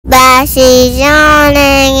Baci's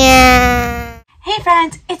Learning Land. Hey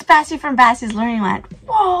friends, it's Baci from Baci's Learning Land.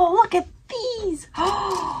 Whoa, look at these.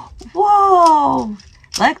 Whoa.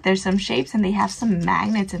 Look, there's some shapes and they have some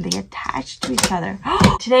magnets and they attach to each other.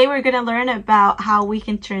 Today we're going to learn about how we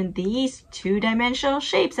can turn these two-dimensional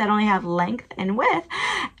shapes that only have length and width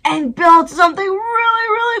and build something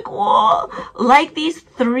really cool. Like these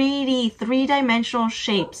 3D, three-dimensional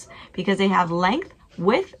shapes because they have length,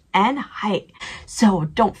 width, and height. So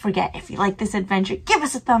don't forget, if you like this adventure, give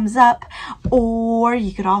us a thumbs up, or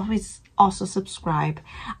you could always also subscribe.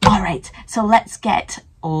 All right, so let's get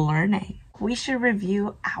learning. We should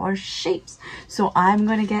review our shapes. So I'm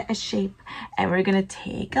going to get a shape and we're going to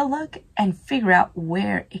take a look and figure out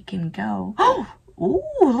where it can go. Ooh,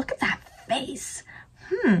 look at that face.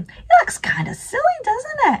 It looks kind of silly,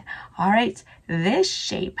 doesn't it? All right, this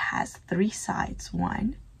shape has 3 sides,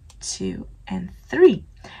 1, 2, and 3.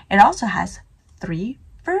 It also has 3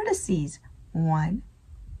 vertices, 1,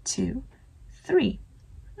 2, 3.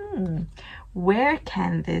 Where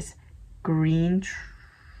can this green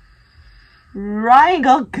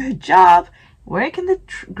triangle, good job. Where can the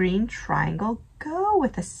green triangle go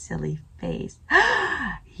with a silly face?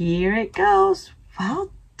 Here it goes.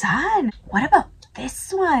 Well done. What about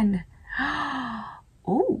this one?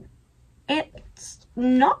 Oh, it's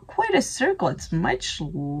not quite a circle. It's much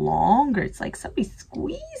longer. It's like somebody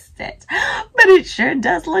squeezed it. But it sure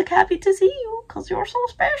does look happy to see you because you're so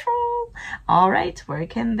special. All right, where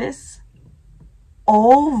can this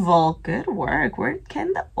oval, good work. Where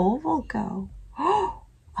can the oval go? Oh,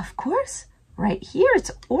 of course, right here.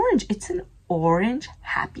 It's orange. It's an orange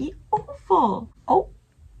happy oval. Oh,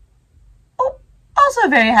 also a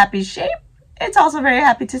very happy shape. It's also very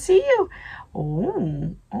happy to see you.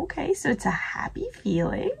 Oh, okay, so it's a happy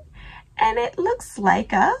feeling. And it looks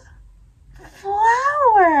like a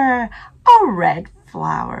flower, a red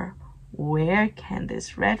flower. Where can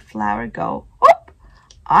this red flower go? Oh,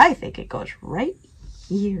 I think it goes right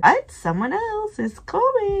here. But someone else is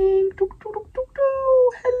coming.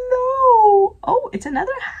 Hello. Oh, it's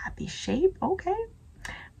another happy shape. Okay.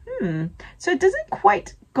 So it doesn't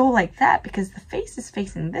quite go like that because the face is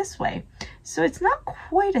facing this way. So it's not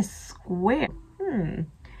quite a square.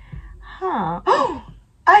 Oh,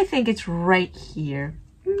 I think it's right here.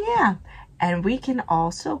 Yeah. And we can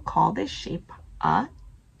also call this shape a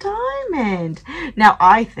diamond. Now,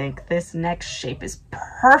 I think this next shape is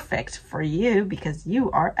perfect for you because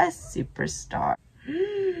you are a superstar.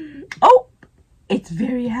 Oh, it's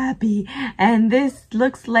very happy. And this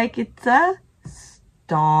looks like it's a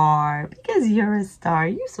star because you're a star.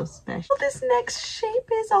 You're so special. This next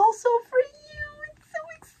shape is also for you. It's so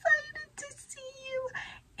excited to see you.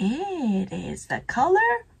 It is the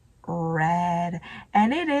color red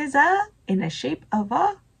and it is in the shape of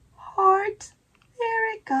a heart.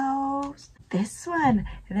 There it goes. This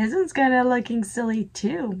one's kind of looking silly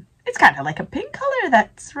too. It's kind of like a pink color,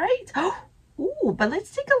 that's right. Ooh, but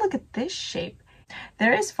let's take a look at this shape.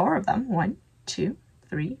 There is 4 of them. 1, 2,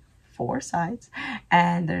 3, 4 sides.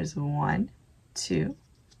 And there's 1, 2,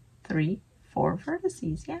 3, 4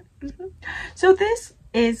 vertices. Yeah. So this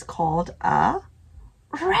is called a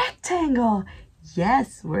rectangle.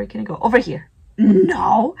 Yes, where can it go? Over here.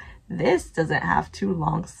 No, this doesn't have 2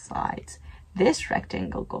 long sides. This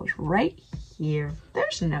rectangle goes right here.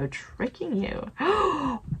 There's no tricking you.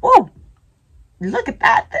 Oh, look at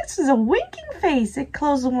that. This is a winking face. It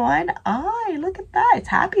closed one eye. Look at that. It's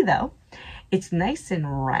happy though. It's nice and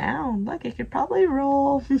round. Look, it could probably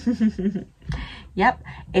roll. Yep,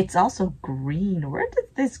 it's also green. Where does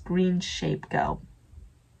this green shape go?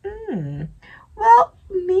 Well,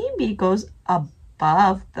 maybe it goes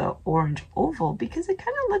above the orange oval because it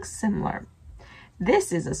kind of looks similar.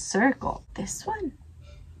 This is a circle. This one.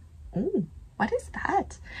 Oh, what is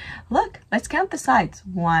that? Look, let's count the sides.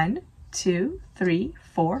 1, 2, 3,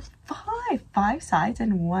 4, 5. 5 sides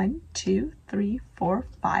and 1, 2, 3, 4,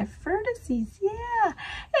 5 vertices. Yeah.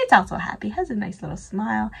 It's also happy. Has a nice little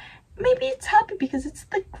smile. Maybe it's happy because it's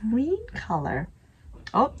the green color.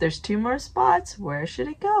 Oh, there's 2 more spots. Where should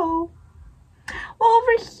it go? Well,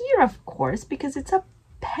 over here, of course, because it's a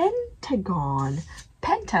pentagon.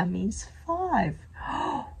 Penta means 5.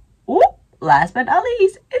 Oh, last but not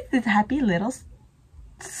least, it's this happy little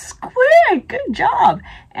square. Good job.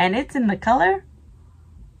 And it's in the color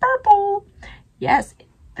purple. Yes,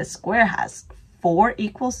 the square has 4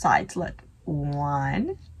 equal sides. Look,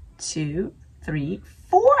 1, 2, 3,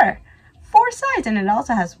 4. 4 sides. And it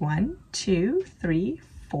also has 1, 2, 3,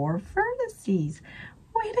 4 vertices.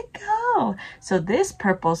 Way to go. So this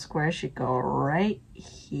purple square should go right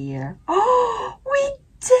here. Oh, we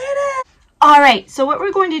did it. All right, so what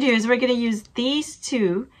we're going to do is we're going to use these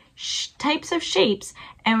 2 types of shapes,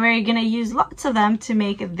 and we're going to use lots of them to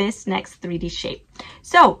make this next 3D shape.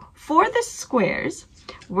 So for the squares,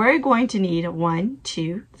 we're going to need 1,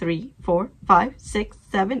 2, 3, 4, 5, 6,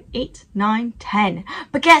 7, 8, 9, 10.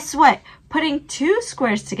 But guess what? Putting 2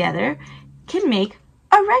 squares together can make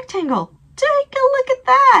a rectangle. Take a look at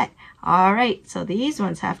that. All right, so these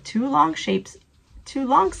ones have 2 long shapes, 2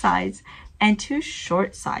 long sides, and 2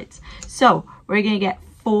 short sides. So we're going to get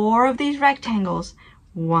 4 of these rectangles.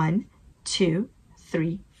 1, 2,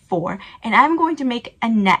 3, 4. And I'm going to make a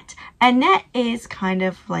net. A net is kind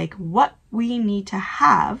of like what we need to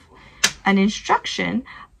have an instruction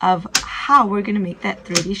of how we're going to make that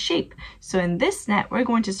 3D shape. So in this net, we're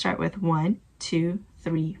going to start with 1, 2,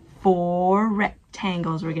 3, 4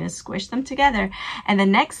 rectangles. We're going to squish them together. And the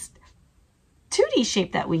next 2D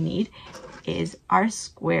shape that we need is our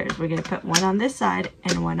squares. We're going to put one on this side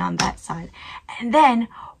and one on that side. And then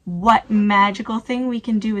what magical thing we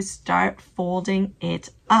can do is start folding it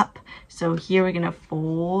up. So here we're going to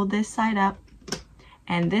fold this side up,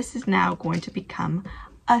 and this is now going to become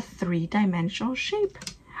a 3-dimensional shape.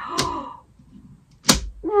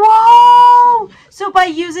 Whoa! So by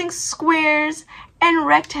using squares and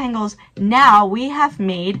rectangles, now we have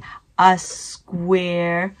made a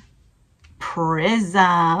square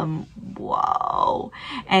prism. Whoa!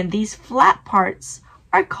 And these flat parts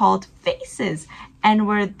are called faces. And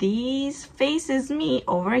where these faces meet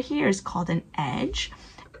over here is called an edge.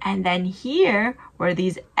 And then here, where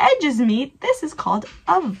these edges meet, this is called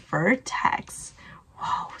a vertex.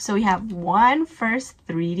 Whoa! So we have one first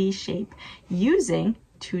 3D shape using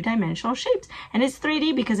 2-dimensional shapes. And it's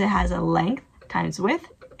 3D because it has a length times width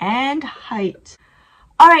and height.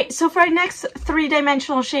 All right, so for our next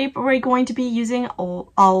 3-dimensional shape, we're going to be using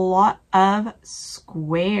a lot of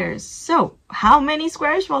squares. So how many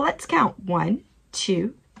squares? Well, let's count. 1,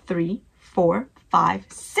 2, 3, 4, 5,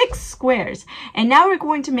 6 squares. And now we're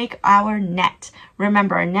going to make our net.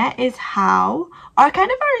 Remember, our net is our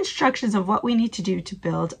instructions of what we need to do to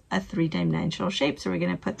build a 3-dimensional shape. So we're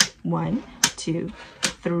going to put 1, 2,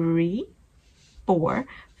 3,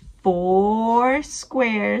 4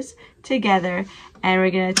 squares together, and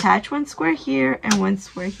we're going to attach one square here and one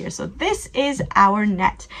square here. So this is our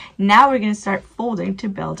net. Now we're going to start folding to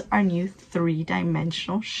build our new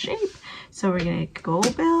 3-dimensional shape. So we're going to go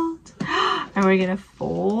build, and we're going to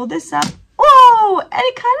fold this up. Whoa! And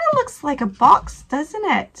it kind of looks like a box, doesn't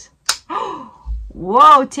it?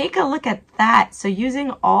 Whoa, take a look at that. So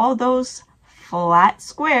using all those flat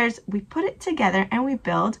squares, we put it together and we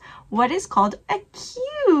build what is called a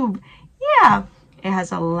cube. Yeah, it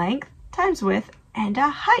has a length times width and a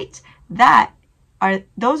height.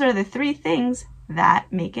 Those are the 3 things that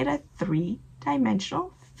make it a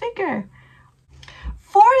 3-dimensional figure.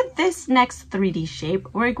 For this next 3D shape,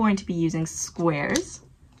 we're going to be using squares,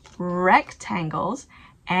 rectangles,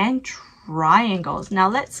 and triangles. Now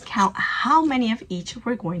let's count how many of each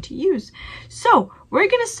we're going to use. So we're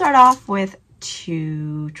going to start off with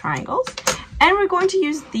 2 triangles, and we're going to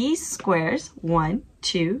use these squares, 1,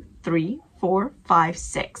 2, 3, 4, 5,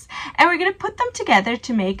 6. And we're going to put them together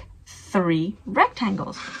to make 3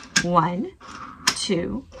 rectangles. 1,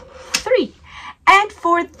 2, 3. And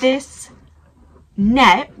for this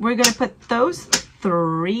net, we're going to put those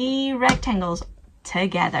 3 rectangles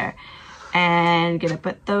together. And going to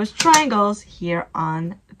put those triangles here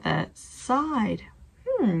on the side.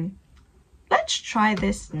 Let's try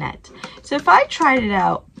this net. So if I tried it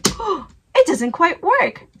out, it doesn't quite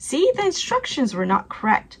work. See, the instructions were not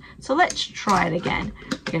correct. So let's try it again.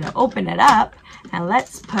 We're going to open it up, and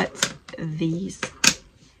let's put these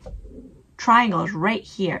triangles right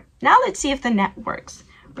here. Now let's see if the net works.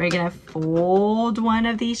 We're going to fold one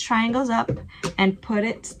of these triangles up and put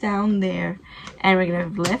it down there. And we're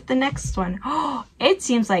going to lift the next one. It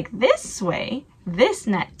seems like this way, this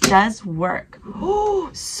net does work.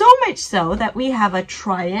 So much so that we have a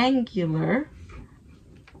triangular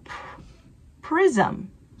prism.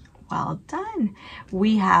 Well done.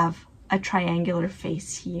 We have a triangular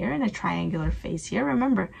face here and a triangular face here.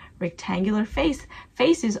 Remember, rectangular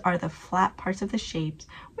faces are the flat parts of the shapes.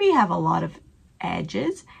 We have a lot of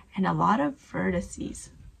edges and a lot of vertices.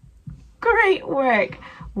 Great work!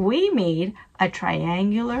 We made a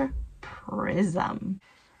triangular prism.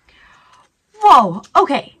 Whoa,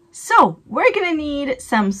 okay, so we're gonna need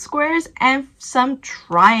some squares and some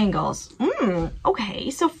triangles. Okay,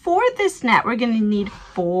 so for this net, we're gonna need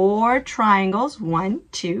 4 triangles, 1,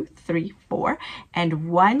 2, 3, 4, and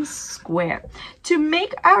 1 square. To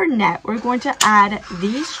make our net, we're going to add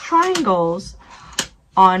these triangles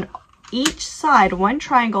on each side, 1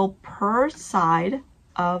 triangle per side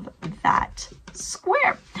of that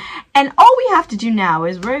square. And all we have to do now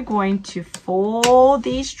is we're going to fold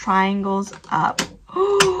these triangles up.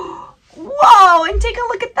 Whoa, and take a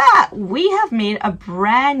look at that. We have made a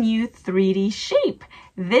brand new 3D shape.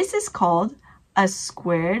 This is called a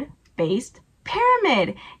squared-based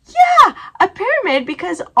pyramid. Yeah, a pyramid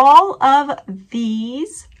because all of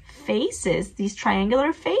these faces, these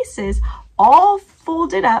triangular faces, all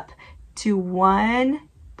folded up to one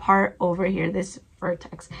part over here, this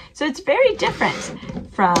vertex. So it's very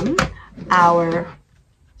different from our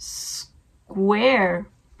square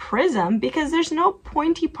prism because there's no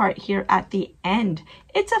pointy part here at the end.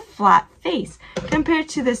 It's a flat face. Compared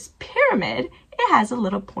to this pyramid, it has a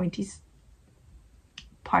little pointy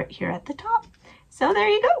part here at the top. So there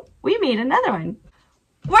you go. We made another one.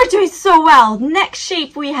 We're doing so well. Next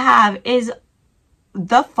shape we have is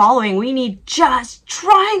the following. We need just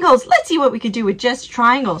triangles. Let's see what we could do with just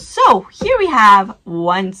triangles. So here we have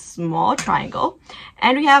one small triangle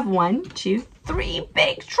and we have 1, 2, 3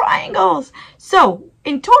 big triangles. So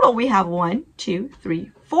in total we have 1, 2,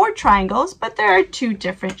 3, 4 triangles, but there are 2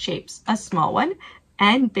 different shapes, a small one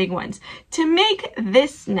and big ones. To make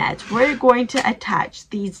this net, we're going to attach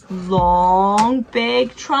these long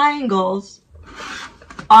big triangles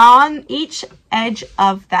on each edge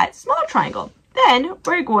of that small triangle. Then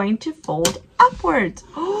we're going to fold upwards.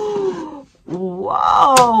 Oh,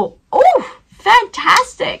 whoa. Oh,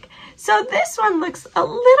 fantastic. So this one looks a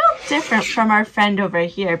little different from our friend over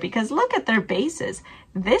here because look at their bases.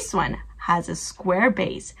 This one has a square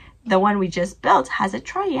base. The one we just built has a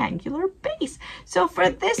triangular base. So for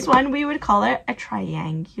this one, we would call it a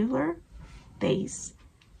triangular base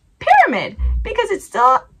pyramid because it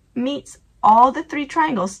still meets all the 3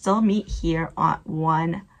 triangles still meet here on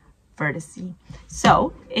one vertice.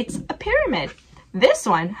 So it's a pyramid. This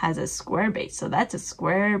one has a square base, so that's a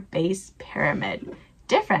square base pyramid.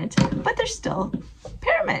 Different, but they're still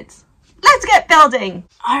pyramids. Let's get building.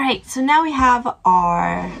 All right, so now we have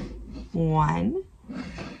our 1,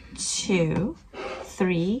 2,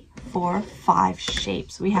 3, 4, 5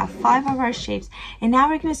 shapes. We have 5 of our shapes, and now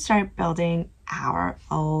we're going to start building our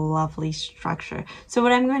lovely structure. So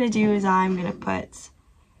what I'm going to do is I'm going to put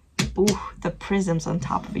the prisms on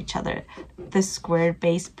top of each other, the square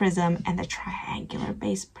base prism and the triangular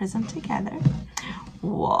base prism together.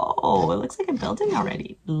 Whoa, it looks like a building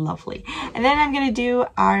already. Lovely. And then I'm going to do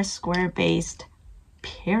our square based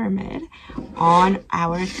pyramid on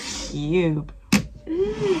our cube.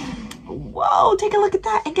 Whoa, take a look at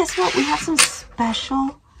that. And guess what? We have some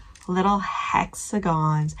special little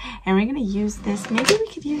hexagons, and we're going to use this. Maybe we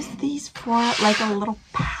could use these for like a little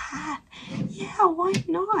path. Yeah, why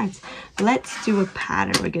not? Let's do a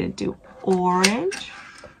pattern. We're going to do orange,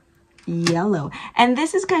 yellow, and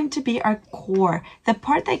this is going to be our core, the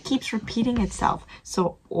part that keeps repeating itself.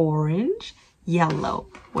 So orange, yellow.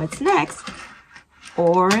 What's next?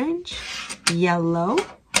 Orange, yellow.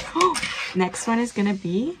 Next one is going to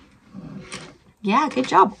be, yeah, good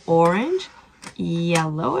job, orange,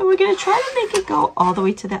 yellow, and we're going to try to make it go all the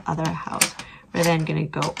way to the other house. We're then going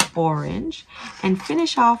to go orange and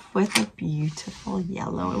finish off with a beautiful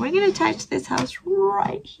yellow. And we're going to attach this house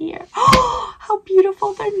right here. Oh, how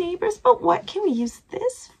beautiful. They're neighbors. But what can we use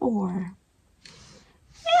this for?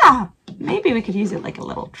 Yeah, maybe we could use it like a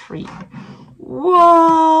little tree.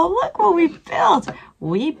 Whoa, look what we built.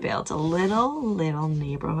 We built a little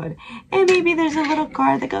neighborhood. And maybe there's a little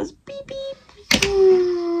car that goes beep, beep,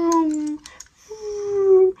 vroom,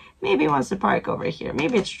 vroom. Maybe it wants to park over here.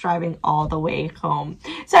 Maybe it's driving all the way home.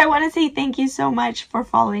 So I want to say thank you so much for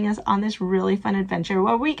following us on this really fun adventure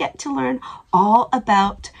where we get to learn all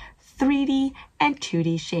about 3D and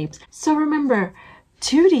 2D shapes. So remember,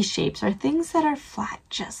 2D shapes are things that are flat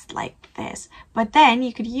just like this. But then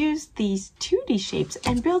you could use these 2D shapes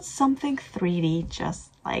and build something 3D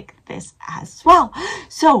just like this as well.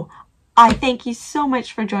 So I thank you so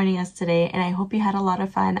much for joining us today, and I hope you had a lot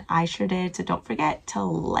of fun. I sure did. So don't forget to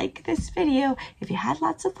like this video if you had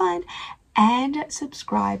lots of fun, and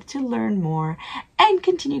subscribe to learn more and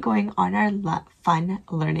continue going on our fun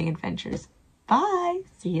learning adventures. Bye.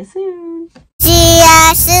 See you soon. See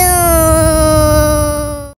ya soon.